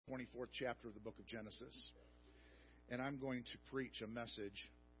24th chapter of the book of Genesis. And I'm going to preach a message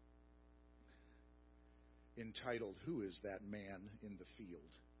entitled, Who is that man in the field?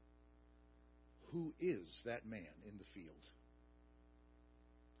 Who is that man in the field?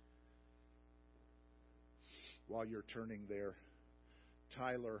 While you're turning there,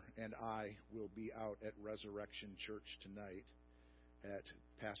 Tyler and I will be out at Resurrection Church tonight at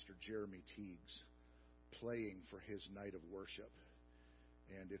Pastor Jeremy Teague's, playing for his night of worship.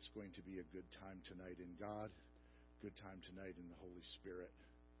 And it's going to be a good time tonight in God, good time tonight in the Holy Spirit.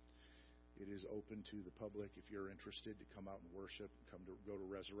 It is open to the public if you're interested to come out and worship. Go to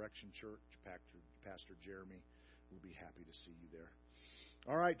Resurrection Church. Pastor Jeremy will be happy to see you there.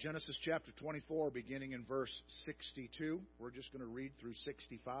 All right, Genesis chapter 24, beginning in verse 62. We're just going to read through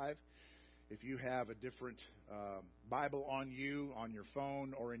 65. If you have a different Bible on you, on your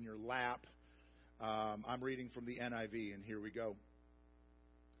phone, or in your lap, I'm reading from the NIV, and here we go.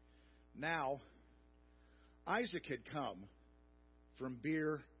 Now, Isaac had come from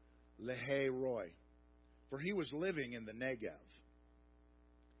Beer Lahai Roi, for he was living in the Negev.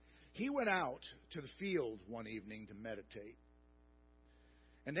 He went out to the field one evening to meditate.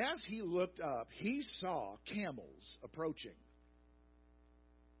 And as he looked up, he saw camels approaching.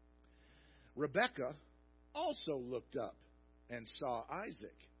 Rebekah also looked up and saw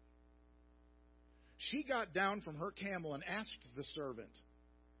Isaac. She got down from her camel and asked the servant,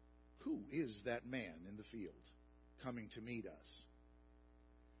 "Who is that man in the field coming to meet us?"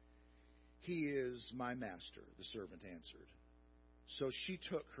 "He is my master," the servant answered. So she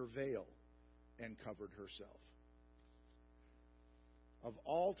took her veil and covered herself. Of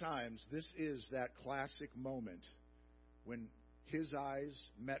all times, this is that classic moment when his eyes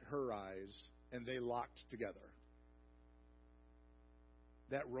met her eyes and they locked together.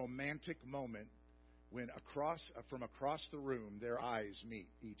 That romantic moment when from across the room their eyes meet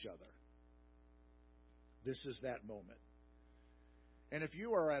each other. This is that moment. And if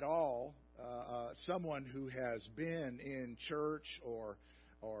you are at all someone who has been in church or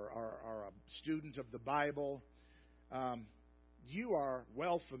are a student of the Bible, you are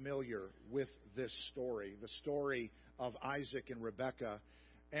well familiar with this story, the story of Isaac and Rebekah,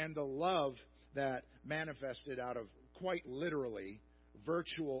 and the love that manifested out of, quite literally,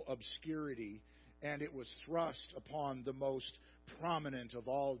 virtual obscurity, and it was thrust upon the most prominent of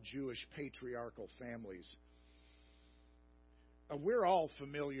all Jewish patriarchal families. We're all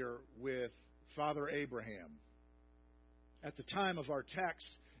familiar with Father Abraham. At the time of our text,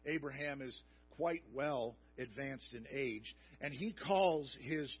 Abraham is quite well advanced in age, and he calls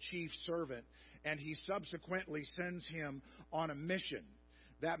his chief servant, and he subsequently sends him on a mission.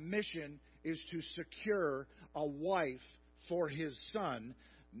 That mission is to secure a wife for his son,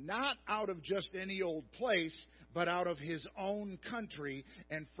 not out of just any old place, but out of his own country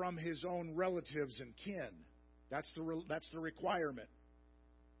and from his own relatives and kin. That's the requirement.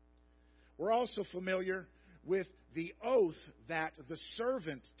 We're also familiar with the oath that the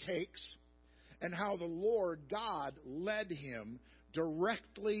servant takes and how the Lord God led him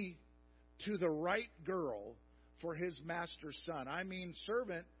directly to the right girl for his master's son. I mean,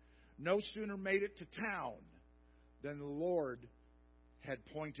 servant no sooner made it to town than the Lord had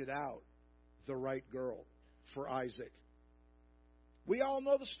pointed out the right girl for Isaac. We all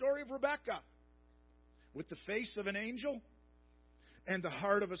know the story of Rebekah, with the face of an angel and the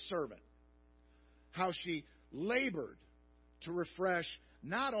heart of a servant. How she labored to refresh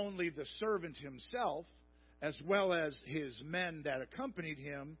not only the servant himself, as well as his men that accompanied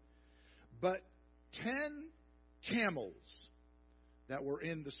him, but 10 camels that were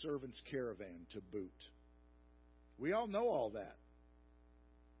in the servant's caravan to boot. We all know all that.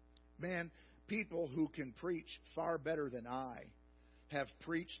 Man, people who can preach far better than I have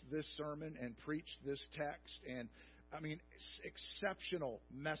preached this sermon and preached this text, and I mean, exceptional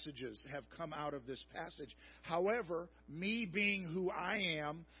messages have come out of this passage. However, me being who I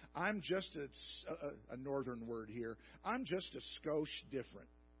am, I'm just a northern word here. I'm just a skosh different.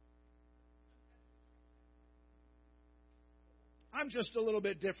 I'm just a little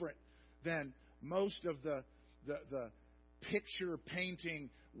bit different than most of the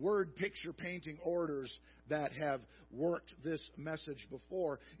word picture painting orders that have worked this message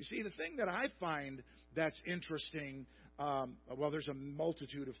before. You see, the thing that I find that's interesting, well, there's a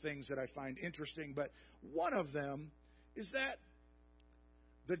multitude of things that I find interesting, but one of them is that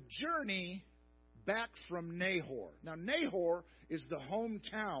the journey back from Nahor. Now, Nahor is the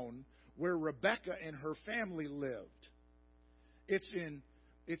hometown where Rebekah and her family lived. It's in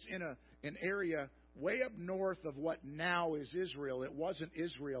an area way up north of what now is Israel. It wasn't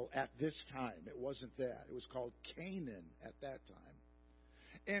Israel at this time. It wasn't that. It was called Canaan at that time.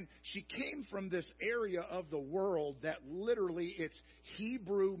 And she came from this area of the world that literally its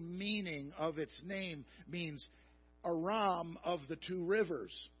Hebrew meaning of its name means Aram of the two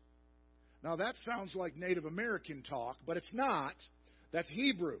rivers. Now that sounds like Native American talk, but it's not. That's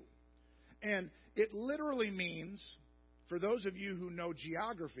Hebrew. And it literally means, for those of you who know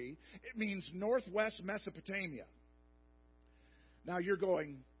geography, it means northwest Mesopotamia. Now you're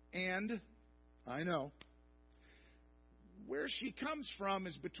going, and? I know. Where she comes from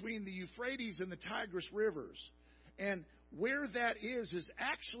is between the Euphrates and the Tigris rivers. And where that is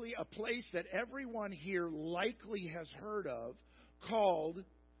actually a place that everyone here likely has heard of, called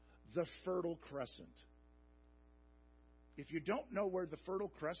the Fertile Crescent. If you don't know where the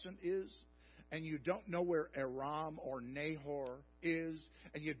Fertile Crescent is, and you don't know where Aram or Nahor is,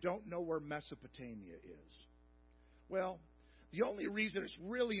 and you don't know where Mesopotamia is, well, the only reason it's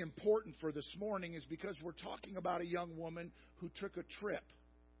really important for this morning is because we're talking about a young woman who took a trip.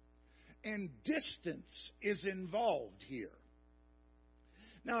 And distance is involved here.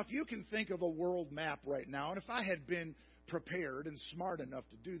 Now, if you can think of a world map right now, and if I had been prepared and smart enough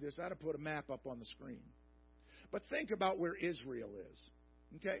to do this, I'd have put a map up on the screen. But think about where Israel is.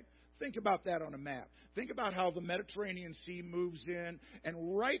 Okay? Think about that on a map. Think about how the Mediterranean Sea moves in,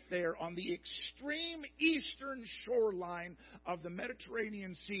 and right there on the extreme eastern shoreline of the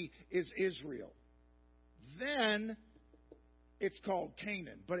Mediterranean Sea is Israel. Then it's called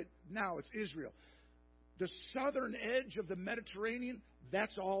Canaan, but now it's Israel. The southern edge of the Mediterranean,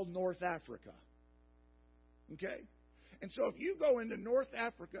 that's all North Africa. Okay? And so if you go into North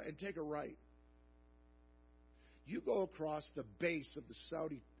Africa and take a right, you go across the base of the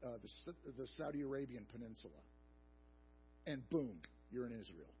Saudi Arabian Peninsula, and boom, you're in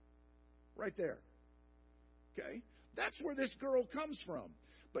Israel. Right there. Okay? That's where this girl comes from.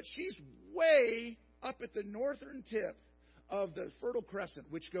 But she's way up at the northern tip of the Fertile Crescent,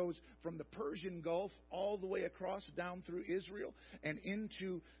 which goes from the Persian Gulf all the way across down through Israel and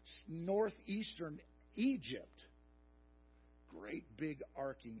into northeastern Egypt. Great big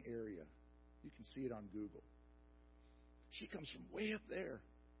arcing area. You can see it on Google. She comes from way up there.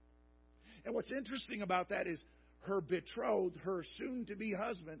 And what's interesting about that is her betrothed, her soon-to-be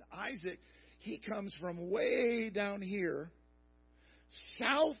husband, Isaac, he comes from way down here,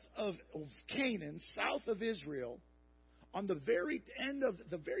 south of Canaan, south of Israel, on the very end of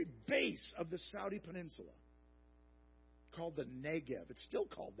the very base of the Saudi Peninsula, called the Negev. It's still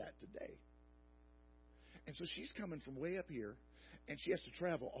called that today. And so she's coming from way up here, and she has to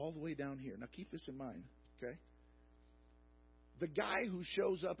travel all the way down here. Now keep this in mind, okay? The guy who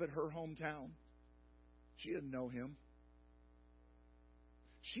shows up at her hometown, she doesn't know him.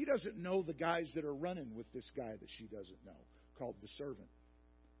 She doesn't know the guys that are running with this guy that she doesn't know, called the servant.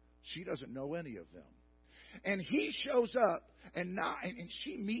 She doesn't know any of them. And he shows up, and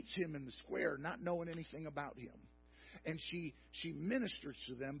she meets him in the square, not knowing anything about him. And she ministers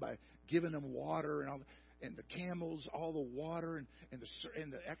to them by giving them water and the camels, all the water, and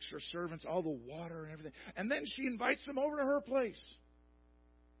the extra servants, all the water and everything. And then she invites them over to her place.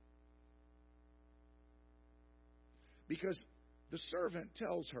 Because the servant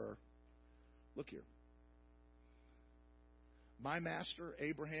tells her, look here, my master,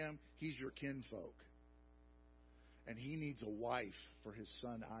 Abraham, he's your kinfolk. And he needs a wife for his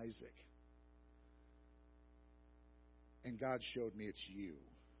son Isaac. And God showed me it's you.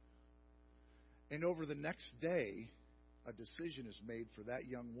 And over the next day, a decision is made for that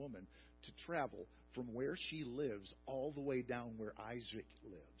young woman to travel from where she lives all the way down where Isaac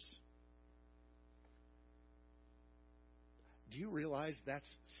lives. Do you realize that's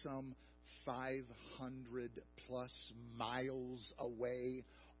some 500 plus miles away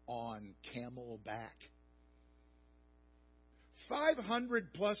on camelback?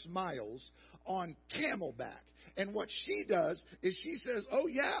 500 plus miles on camelback. And what she does is she says, oh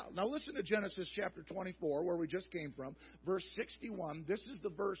yeah. Now listen to Genesis chapter 24, where we just came from, verse 61. This is the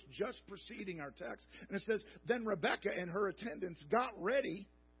verse just preceding our text. And it says, then Rebekah and her attendants got ready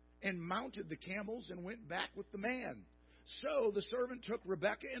and mounted the camels and went back with the man. So the servant took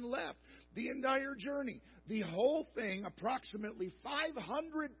Rebekah and left. The entire journey, the whole thing, approximately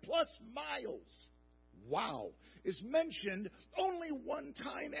 500 plus miles, wow, is mentioned only one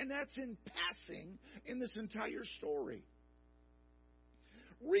time, and that's in passing in this entire story.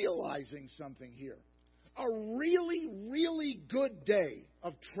 Realizing something here. A really, really good day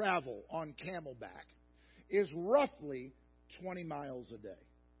of travel on camelback is roughly 20 miles a day.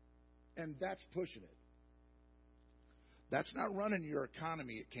 And that's pushing it. That's not running your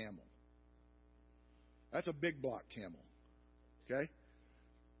economy at Camel. That's a big block Camel. Okay?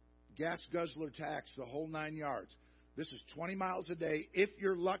 Gas guzzler tax, the whole 9 yards. This is 20 miles a day. If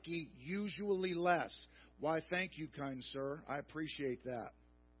you're lucky, usually less. Why, thank you, kind sir. I appreciate that.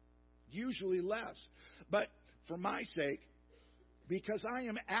 Usually less. But for my sake, because I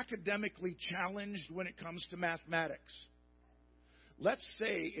am academically challenged when it comes to mathematics, let's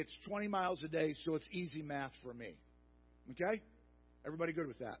say it's 20 miles a day, so it's easy math for me. Okay? Everybody good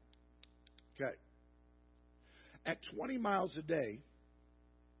with that? Okay. At 20 miles a day,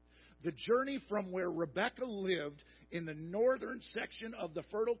 the journey from where Rebekah lived in the northern section of the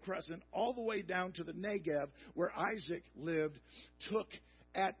Fertile Crescent all the way down to the Negev where Isaac lived took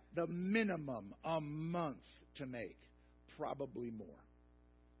at the minimum a month to make, probably more.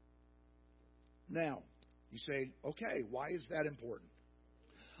 Now, you say, okay, why is that important?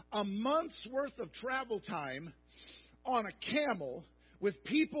 A month's worth of travel time on a camel with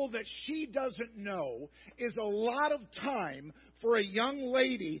people that she doesn't know is a lot of time for a young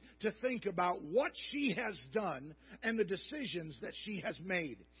lady to think about what she has done and the decisions that she has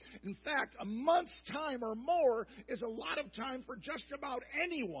made. In fact, a month's time or more is a lot of time for just about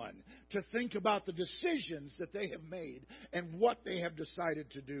anyone to think about the decisions that they have made and what they have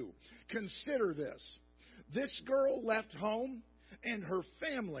decided to do. Consider this. This girl left home and her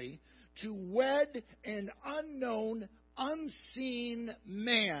family to wed an unknown, unseen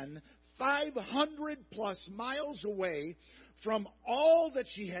man 500 plus miles away from all that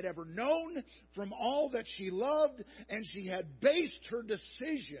she had ever known, from all that she loved, and she had based her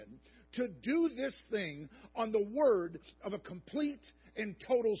decision to do this thing on the word of a complete and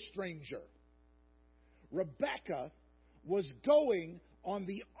total stranger. Rebekah was going on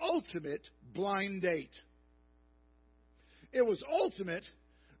the ultimate blind date. It was ultimate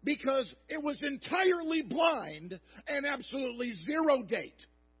because it was entirely blind and absolutely zero date.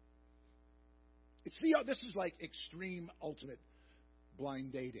 This is like extreme ultimate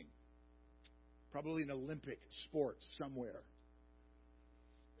blind dating. Probably an Olympic sport somewhere.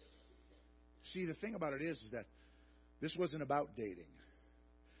 See, the thing about it is that this wasn't about dating.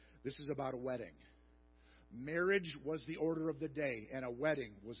 This is about a wedding. Marriage was the order of the day, and a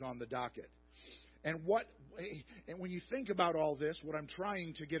wedding was on the docket. And when you think about all this, what I'm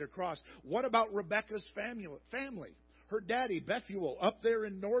trying to get across, what about Rebekah's family? Her daddy, Bethuel, up there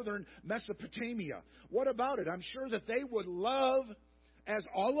in northern Mesopotamia. What about it? I'm sure that they would love, as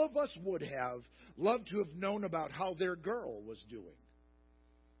all of us would have, loved to have known about how their girl was doing.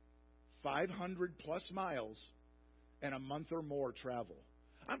 500 plus miles and a month or more travel.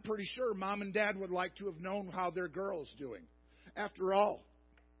 I'm pretty sure mom and dad would like to have known how their girl's doing. After all,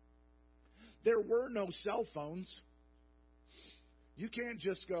 there were no cell phones. You can't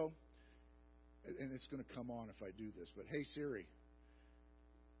just go, and it's going to come on if I do this, but hey, Siri.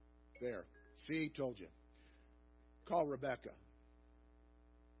 There. See, told you. Call Rebekah.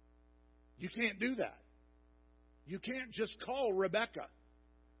 You can't do that. You can't just call Rebekah.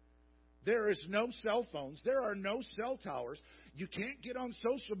 There is no cell phones. There are no cell towers. You can't get on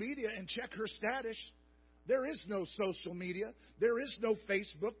social media and check her status. There is no social media. There is no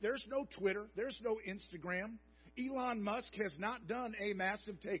Facebook. There's no Twitter. There's no Instagram. Elon Musk has not done a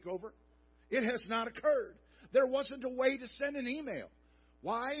massive takeover. It has not occurred. There wasn't a way to send an email.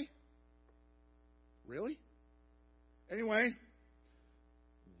 Why? Really? Anyway,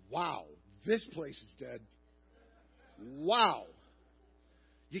 wow, this place is dead. Wow.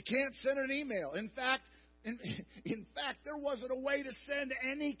 You can't send an email. In fact, there wasn't a way to send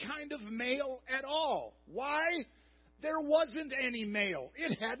any kind of mail at all. Why? There wasn't any mail.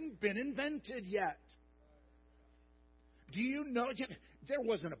 It hadn't been invented yet. Do you know? There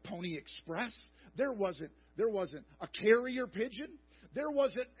wasn't a Pony Express. There wasn't a carrier pigeon. There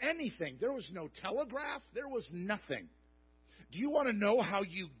wasn't anything. There was no telegraph. There was nothing. Do you want to know how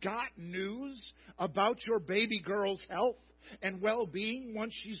you got news about your baby girl's health and well-being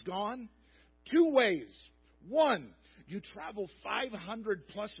once she's gone? 2 ways. 1, you travel 500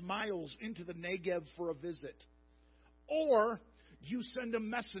 plus miles into the Negev for a visit. Or you send a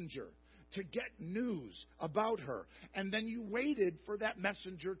messenger to get news about her, and then you waited for that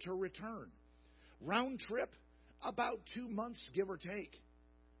messenger to return. Round trip, about 2 months, give or take.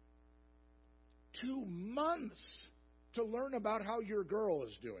 2 months to learn about how your girl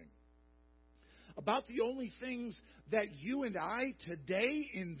is doing. About the only things that you and I today,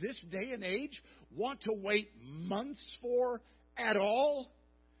 in this day and age, want to wait months for at all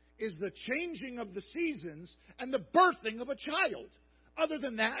is the changing of the seasons and the birthing of a child. Other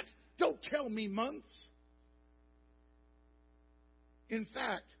than that, don't tell me months. In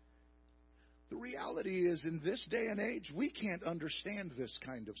fact, the reality is in this day and age, we can't understand this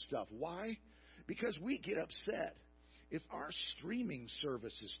kind of stuff. Why? Because we get upset if our streaming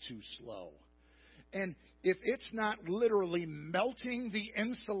service is too slow. And if it's not literally melting the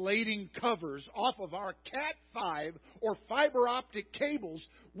insulating covers off of our Cat 5 or fiber optic cables,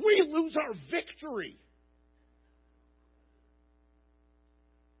 we lose our victory.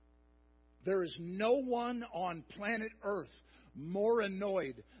 There is no one on planet Earth more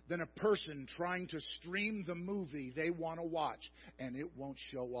annoyed than a person trying to stream the movie they want to watch, and it won't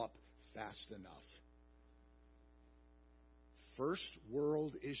show up fast enough. First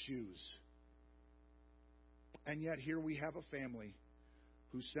world issues. And yet here we have a family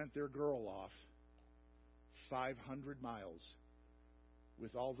who sent their girl off 500 miles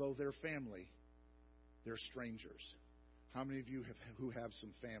with, although they're family, they're strangers. How many of you who have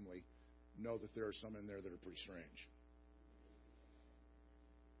some family know that there are some in there that are pretty strange?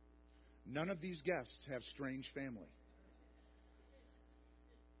 None of these guests have strange family.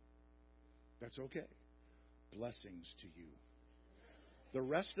 That's okay. Blessings to you. The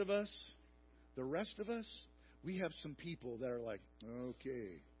rest of us, we have some people that are like,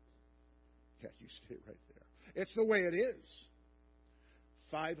 okay. Yeah, you stay right there. It's the way it is.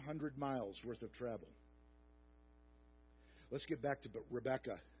 500 miles worth of travel. Let's get back to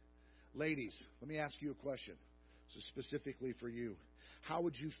Rebecca. Ladies, let me ask you a question. This is specifically for you. How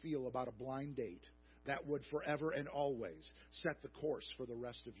would you feel about a blind date that would forever and always set the course for the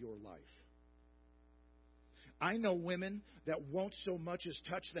rest of your life? I know women that won't so much as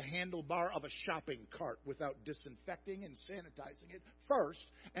touch the handlebar of a shopping cart without disinfecting and sanitizing it first.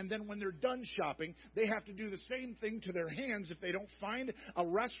 And then when they're done shopping, they have to do the same thing to their hands if they don't find a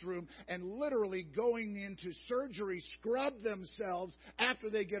restroom, and literally going into surgery scrub themselves after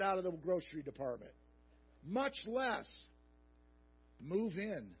they get out of the grocery department. Much less move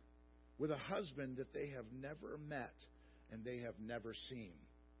in with a husband that they have never met and they have never seen.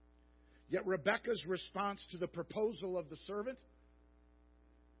 Yet Rebekah's response to the proposal of the servant,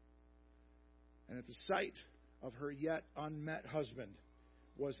 and at the sight of her yet unmet husband,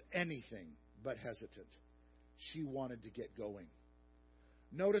 was anything but hesitant. She wanted to get going.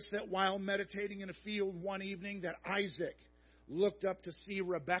 Notice that while meditating in a field one evening, that Isaac looked up to see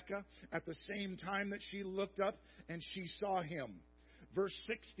Rebekah at the same time that she looked up and she saw him. Verse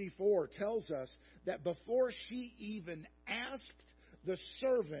 64 tells us that before she even asked the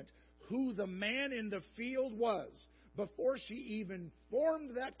servant who the man in the field was, before she even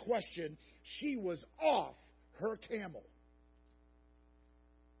formed that question, she was off her camel.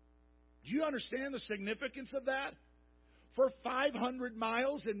 Do you understand the significance of that? For 500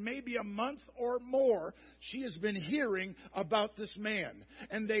 miles and maybe a month or more, she has been hearing about this man.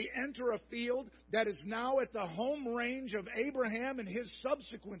 And they enter a field that is now at the home range of Abraham and his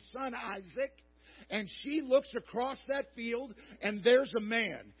subsequent son Isaac. And she looks across that field, and there's a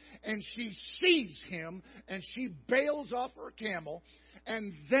man. And she sees him, and she bails off her camel,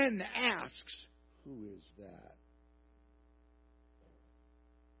 and then asks, "Who is that?"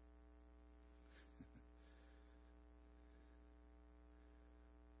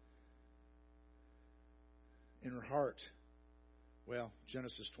 In her heart, well,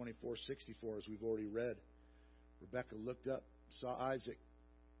 Genesis 24:64, as we've already read, Rebekah looked up, saw Isaac,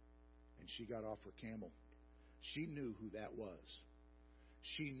 and she got off her camel. She knew who that was.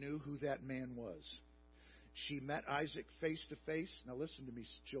 She knew who that man was. She met Isaac face to face. Now listen to me,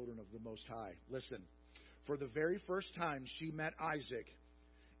 children of the Most High. Listen. For the very first time, she met Isaac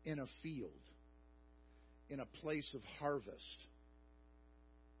in a field, in a place of harvest.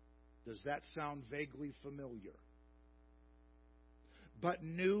 Does that sound vaguely familiar? But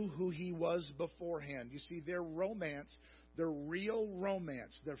knew who he was beforehand. You see, their romance, their real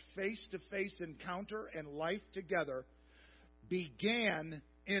romance, their face-to-face encounter and life together began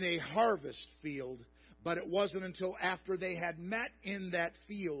in a harvest field, but it wasn't until after they had met in that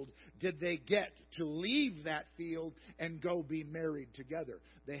field did they get to leave that field and go be married together.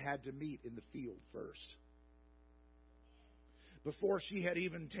 They had to meet in the field first. Before she had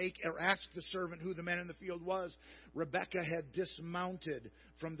even asked the servant who the man in the field was, Rebekah had dismounted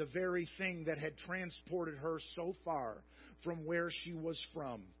from the very thing that had transported her so far from where she was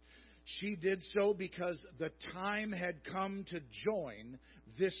from. She did so because the time had come to join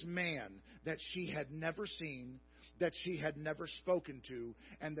this man that she had never seen, that she had never spoken to,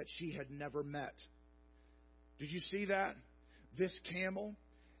 and that she had never met. Did you see that? This camel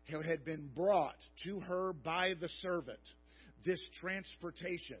had been brought to her by the servant. This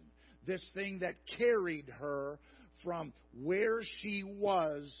transportation, this thing that carried her from where she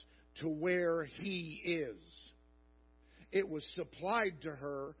was to where he is. It was supplied to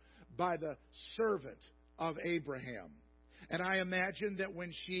her by the servant of Abraham. And I imagine that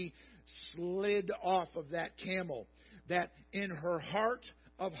when she slid off of that camel, that in her heart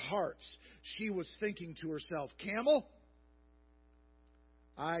of hearts, she was thinking to herself, "Camel,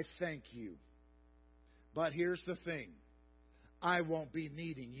 I thank you. But here's the thing. I won't be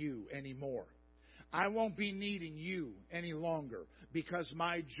needing you anymore. I won't be needing you any longer because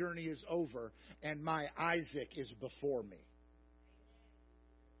my journey is over and my Isaac is before me."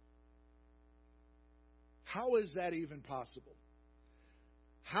 How is that even possible?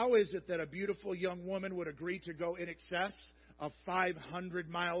 How is it that a beautiful young woman would agree to go in excess of 500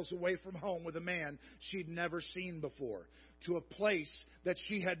 miles away from home with a man she'd never seen before, to a place that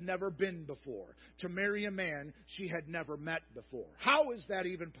she had never been before, to marry a man she had never met before? How is that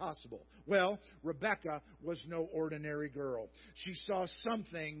even possible? Well, Rebekah was no ordinary girl. She saw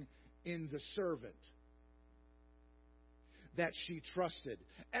something in the servant that she trusted.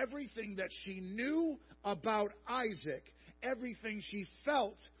 Everything that she knew about Isaac, everything she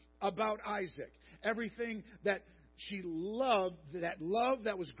felt about Isaac, everything that she loved, that love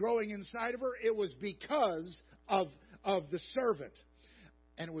that was growing inside of her, it was because of the servant.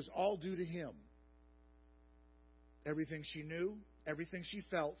 And it was all due to him. Everything she knew, everything she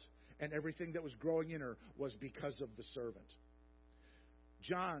felt, and everything that was growing in her was because of the servant.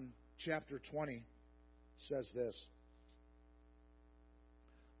 John chapter 20 says this: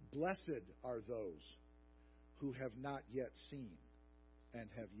 "Blessed are those who have not yet seen and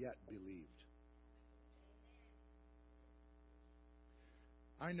have yet believed."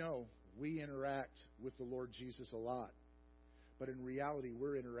 I know we interact with the Lord Jesus a lot, but in reality,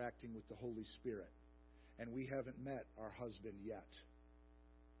 we're interacting with the Holy Spirit, and we haven't met our husband yet.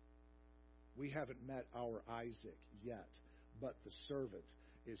 We haven't met our Isaac yet, but the servant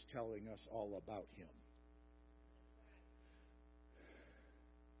is telling us all about him.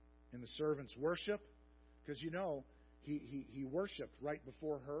 In the servant's worship, because he worshiped right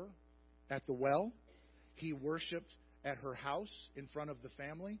before her at the well. He worshiped at her house in front of the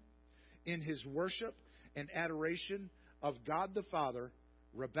family. In his worship and adoration of God the Father,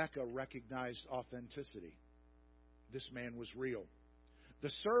 Rebekah recognized authenticity. This man was real. The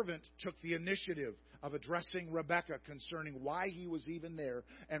servant took the initiative of addressing Rebekah concerning why he was even there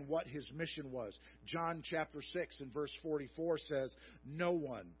and what his mission was. John chapter 6 and verse 44 says, "No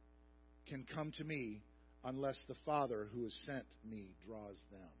one can come to me unless the Father who has sent me draws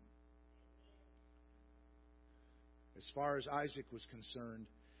them." As far as Isaac was concerned,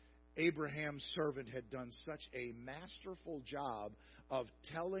 Abraham's servant had done such a masterful job of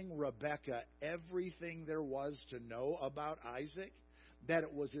telling Rebekah everything there was to know about Isaac that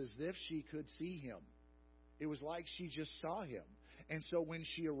it was as if she could see him. It was like she just saw him. And so when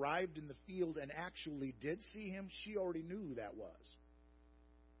she arrived in the field and actually did see him, she already knew who that was.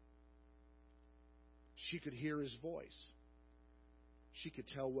 She could hear his voice. She could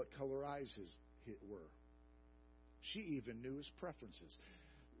tell what color eyes his were. She even knew his preferences.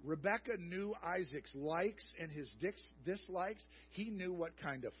 Rebekah knew Isaac's likes and his dislikes. He knew what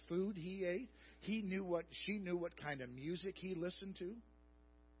kind of food he ate. She knew what kind of music he listened to.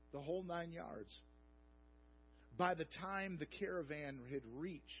 The whole 9 yards. By the time the caravan had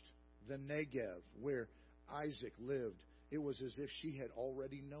reached the Negev where Isaac lived, it was as if she had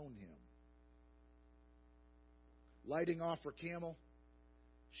already known him. Lighting off her camel,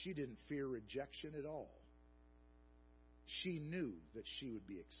 she didn't fear rejection at all. She knew that she would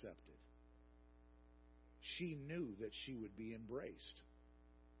be accepted. She knew that she would be embraced.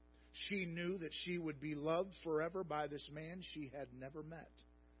 She knew that she would be loved forever by this man she had never met,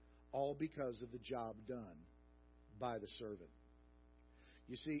 all because of the job done by the servant.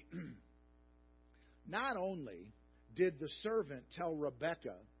 You see, not only did the servant tell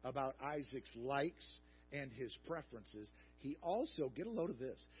Rebekah about Isaac's likes and his preferences, he also, get a load of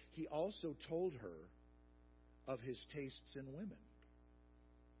this, he also told her of his tastes in women.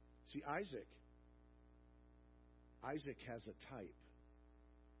 See, Isaac has a type.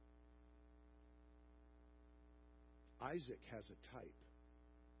 Isaac has a type.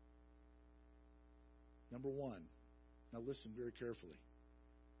 Number one, now listen very carefully.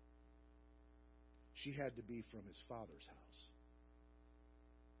 She had to be from his father's house.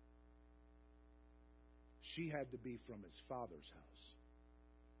 She had to be from his father's house.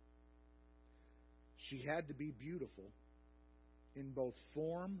 She had to be beautiful in both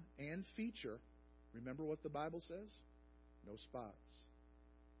form and feature. Remember what the Bible says? No spots,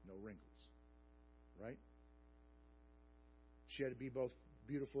 no wrinkles. Right? She had to be both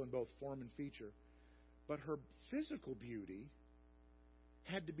beautiful in both form and feature. But her physical beauty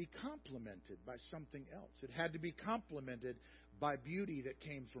had to be complemented by something else. It had to be complemented by beauty that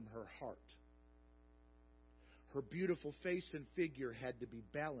came from her heart. Her beautiful face and figure had to be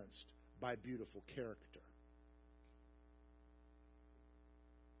balanced by beautiful character.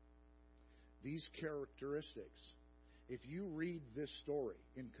 these characteristics, if you read this story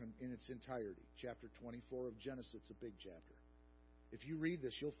in its entirety, chapter 24 of Genesis, it's a big chapter. If you read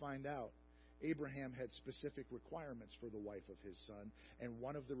this, you'll find out Abraham had specific requirements for the wife of his son, and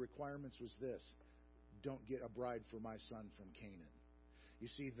one of the requirements was this: don't get a bride for my son from Canaan. You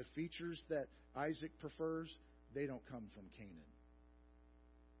see, the features that Isaac prefers, they don't come from Canaan.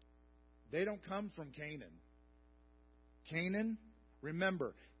 They don't come from Canaan. Canaan,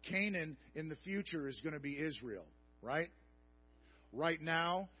 remember, Canaan in the future is going to be Israel, right? Right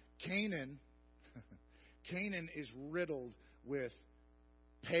now, Canaan is riddled with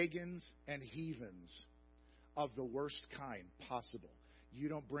pagans and heathens of the worst kind possible. You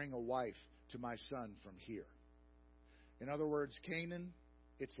don't bring a wife to my son from here. In other words, Canaan,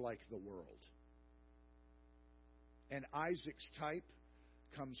 it's like the world. And Isaac's type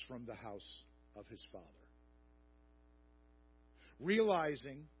comes from the house of his father.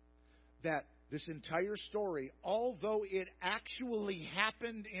 Realizing that this entire story, although it actually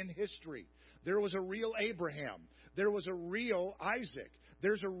happened in history, there was a real Abraham, there was a real Isaac,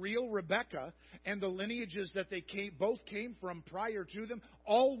 there's a real Rebekah, and the lineages that they both came from prior to them,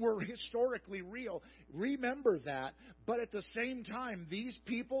 all were historically real. Remember that, but at the same time, these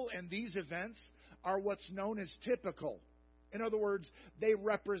people and these events are what's known as typical. In other words, they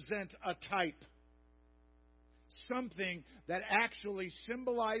represent a type. Something that actually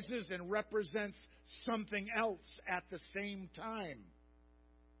symbolizes and represents something else at the same time.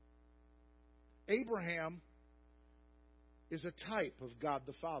 Abraham is a type of God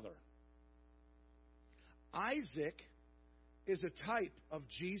the Father. Isaac is a type of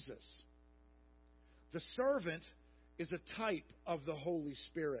Jesus. The servant is a type of the Holy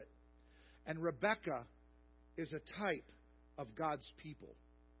Spirit. And Rebekah is a type of God's people.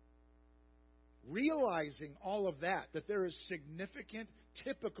 Realizing all of that there is significant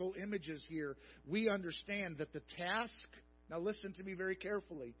typical images here, we understand that the task, now listen to me very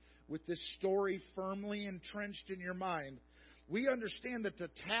carefully, with this story firmly entrenched in your mind, we understand that the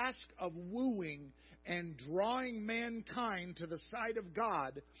task of wooing and drawing mankind to the side of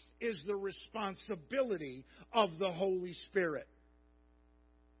God is the responsibility of the Holy Spirit.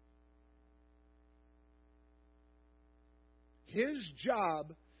 His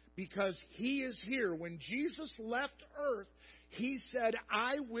job, because He is here. When Jesus left earth, He said,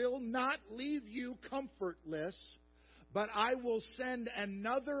 I will not leave you comfortless, but I will send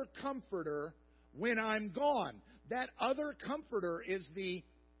another comforter when I'm gone. That other comforter is the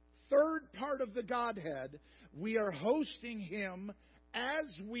third part of the Godhead. We are hosting Him as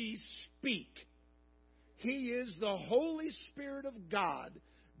we speak. He is the Holy Spirit of God,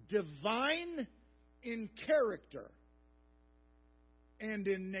 divine in character and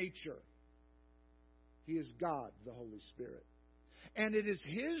in nature. He is God, the Holy Spirit. And it is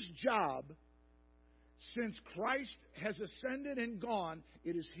His job, since Christ has ascended and gone,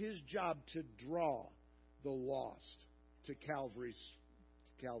 it is His job to draw the lost to Calvary's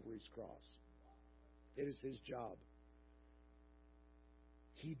cross. It is His job.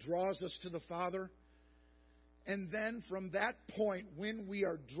 He draws us to the Father, and then from that point, when we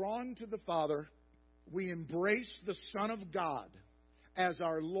are drawn to the Father, we embrace the Son of God as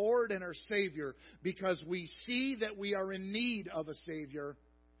our Lord and our Savior, because we see that we are in need of a Savior.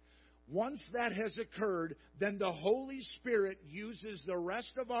 Once that has occurred, then the Holy Spirit uses the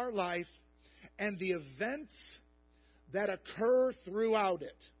rest of our life and the events that occur throughout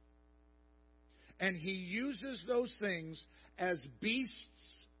it. And He uses those things as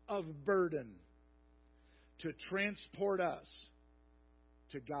beasts of burden to transport us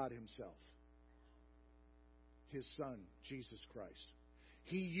to God Himself, His Son, Jesus Christ.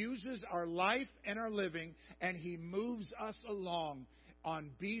 He uses our life and our living, and He moves us along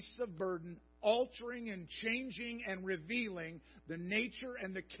on beasts of burden, altering and changing and revealing the nature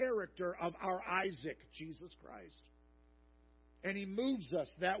and the character of our Isaac, Jesus Christ. And He moves us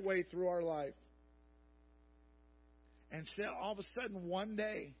that way through our life. And so all of a sudden, one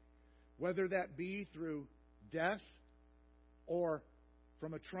day, whether that be through death or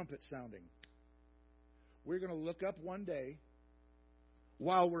from a trumpet sounding, we're going to look up one day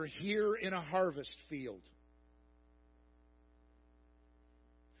while we're here in a harvest field.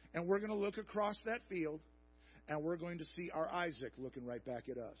 And we're going to look across that field, and we're going to see our Isaac looking right back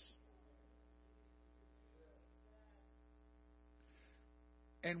at us.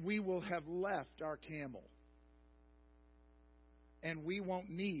 And we will have left our camel. And we won't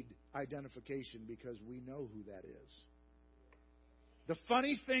need identification because we know who that is. The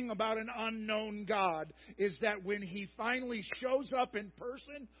funny thing about an unknown God is that when He finally shows up in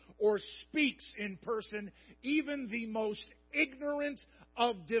person or speaks in person, even the most ignorant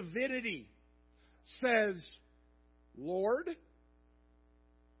of divinity says, Lord,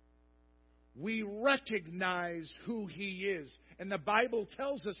 we recognize who He is. And the Bible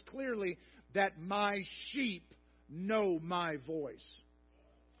tells us clearly that my sheep know my voice.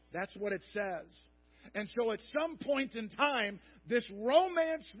 That's what it says. And so at some point in time, this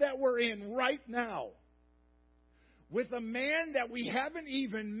romance that we're in right now, with a man that we haven't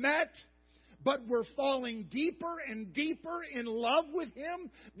even met, but we're falling deeper and deeper in love with him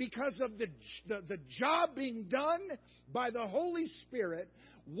because of the job being done by the Holy Spirit,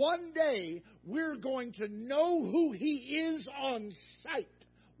 one day we're going to know who He is on sight.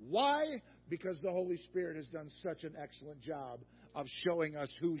 Why? Because the Holy Spirit has done such an excellent job of showing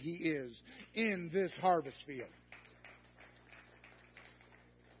us who He is in this harvest field.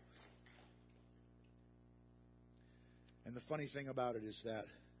 And the funny thing about it is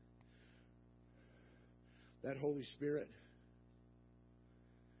that Holy Spirit,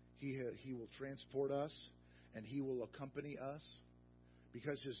 He will transport us and He will accompany us,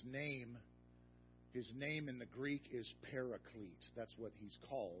 because His name in the Greek is Paraclete. That's what He's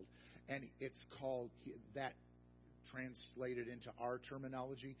called. And it's called, that translated into our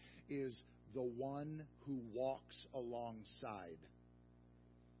terminology, is the one who walks alongside.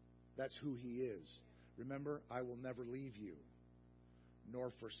 That's who He is. Remember, I will never leave you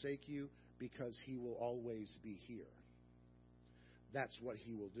nor forsake you, because He will always be here. That's what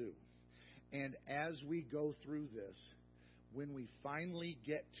He will do. And as we go through this, when we finally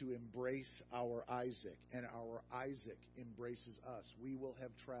get to embrace our Isaac, and our Isaac embraces us, we will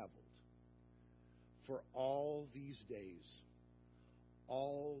have traveled for all these days,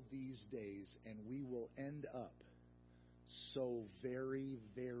 and we will end up so very,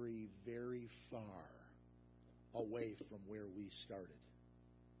 very, very far away from where we started.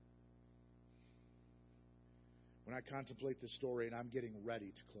 When I contemplate this story, and I'm getting ready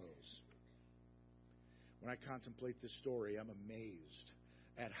to close, when I contemplate this story, I'm amazed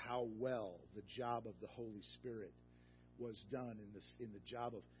at how well the job of the Holy Spirit was done in the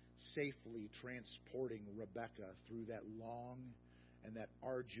job of safely transporting Rebekah through that long and that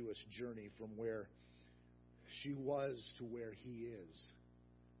arduous journey from where she was to where He is.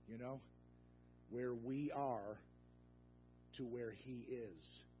 You know, where we are to where He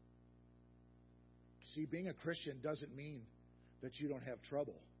is. See, being a Christian doesn't mean that you don't have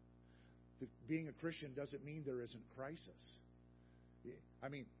trouble. Being a Christian doesn't mean there isn't crisis. I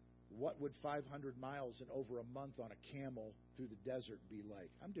mean, what would 500 miles and over a month on a camel through the desert be like?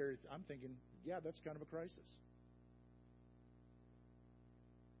 I'm thinking, yeah, that's kind of a crisis.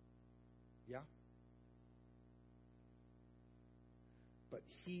 Yeah? But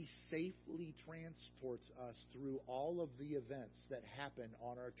He safely transports us through all of the events that happen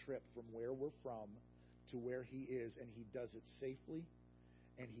on our trip from where we're from to where He is, and He does it safely,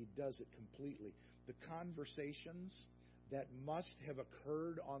 and He does it completely. The conversations that must have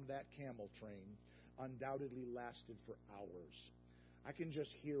occurred on that camel train undoubtedly lasted for hours. I can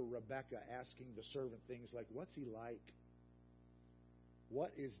just hear Rebekah asking the servant things like, what's he like?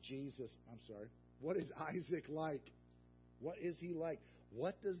 What is Isaac like? What is he like?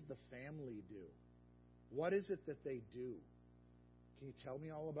 What does the family do? What is it that they do? Can you tell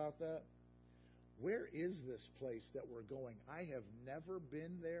me all about that? Where is this place that we're going? I have never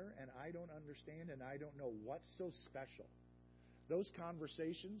been there, and I don't understand, and I don't know what's so special. Those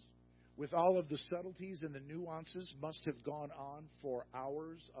conversations, with all of the subtleties and the nuances, must have gone on for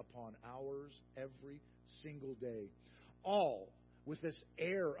hours upon hours every single day. All with this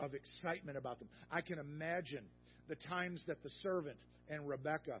air of excitement about them. I can imagine the times that the servant and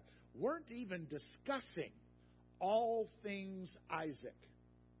Rebekah weren't even discussing all things Isaac.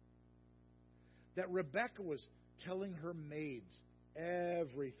 That Rebekah was telling her maids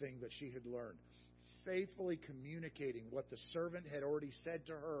everything that she had learned, faithfully communicating what the servant had already said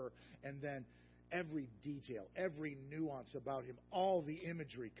to her, and then every detail, every nuance about him, all the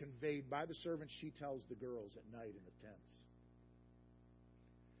imagery conveyed by the servant, she tells the girls at night in the tents.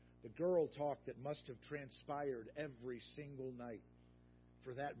 The girl talk that must have transpired every single night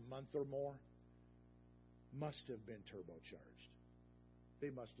for that month or more must have been turbocharged. They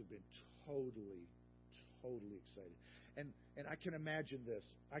must have been totally excited. And I can imagine this.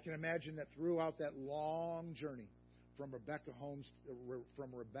 I can imagine that throughout that long journey from Rebekah's home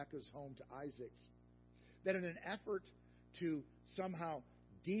to Isaac's, that in an effort to somehow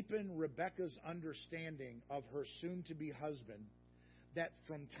deepen Rebekah's understanding of her soon-to-be husband, that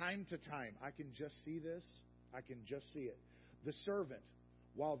from time to time, I can just see this, I can just see it. The servant,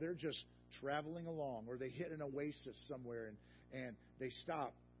 while they're just traveling along, or they hit an oasis somewhere and they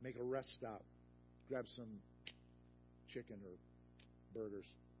stop, make a rest stop, grab some chicken or burgers.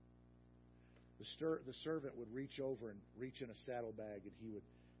 The servant would reach over and reach in a saddlebag, and he would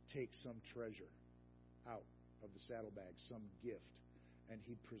take some treasure out of the saddlebag, some gift, and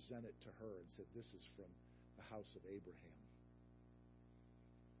he'd present it to her and said, "This is from the house of Abraham."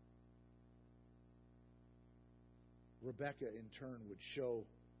 Rebekah, in turn, would show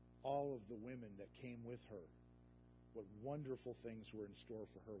all of the women that came with her what wonderful things were in store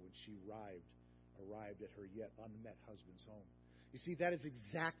for her when she arrived at her yet unmet husband's home. You see, that is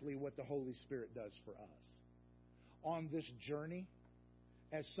exactly what the Holy Spirit does for us. On this journey,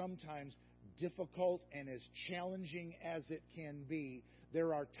 as sometimes difficult and as challenging as it can be,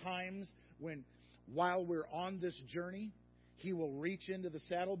 there are times when, while we're on this journey, He will reach into the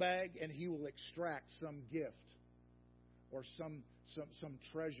saddlebag and He will extract some gift or some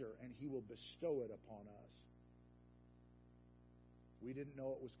treasure, and He will bestow it upon us. We didn't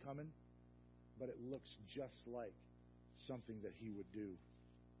know it was coming, but it looks just like something that He would do.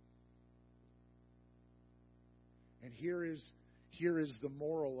 And here is the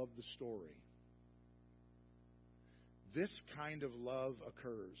moral of the story. This kind of love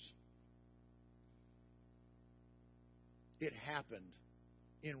occurs. It happened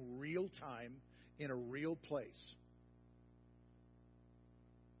in real time, in a real place.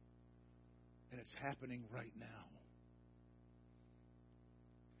 And it's happening right now.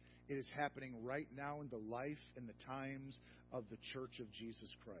 It is happening right now in the life and the times of the Church of Jesus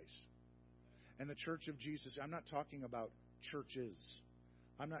Christ. And the Church of Jesus, I'm not talking about churches.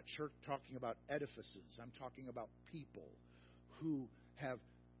 I'm not talking about edifices. I'm talking about people who have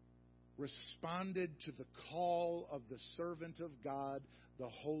responded to the call of the servant of God, the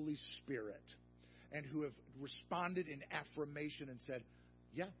Holy Spirit, and who have responded in affirmation and said,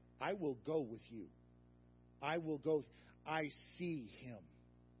 "Yeah, I will go with you. I will go. I see Him."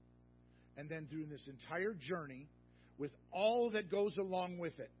 And then through this entire journey, with all that goes along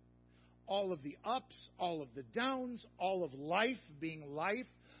with it, all of the ups, all of the downs, all of life being life,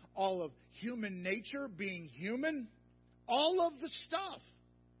 all of human nature being human, all of the stuff,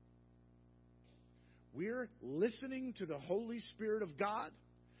 we're listening to the Holy Spirit of God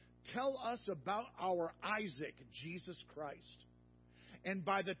tell us about our Isaac, Jesus Christ. And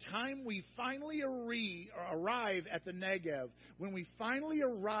by the time we finally arrive at the Negev, when we finally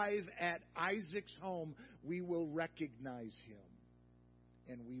arrive at Isaac's home, we will recognize him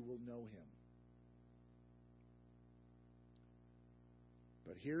and we will know him.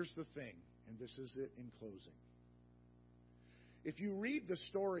 But here's the thing, and this is it in closing. If you read the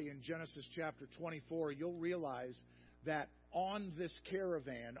story in Genesis chapter 24, you'll realize that on this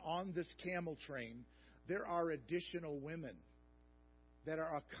caravan, on this camel train, there are additional women that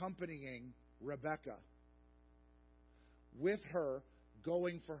are accompanying Rebekah, with her,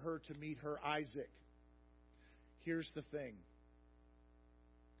 going for her to meet her Isaac. Here's the thing.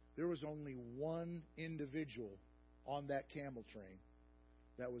 There was only one individual on that camel train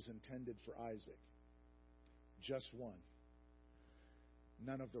that was intended for Isaac. Just one.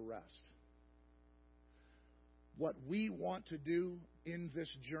 None of the rest. What we want to do in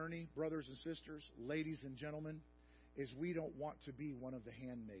this journey, brothers and sisters, ladies and gentlemen, is we don't want to be one of the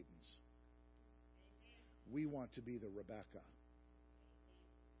handmaidens. We want to be the Rebekah.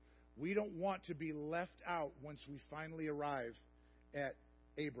 We don't want to be left out once we finally arrive at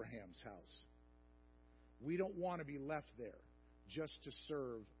Abraham's house. We don't want to be left there just to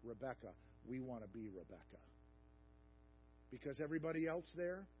serve Rebekah. We want to be Rebekah. Because everybody else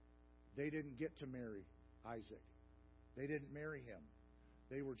there, they didn't get to marry Isaac. They didn't marry him.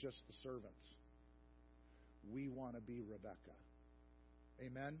 They were just the servants. We want to be Rebekah.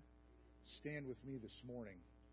 Amen? Stand with me this morning.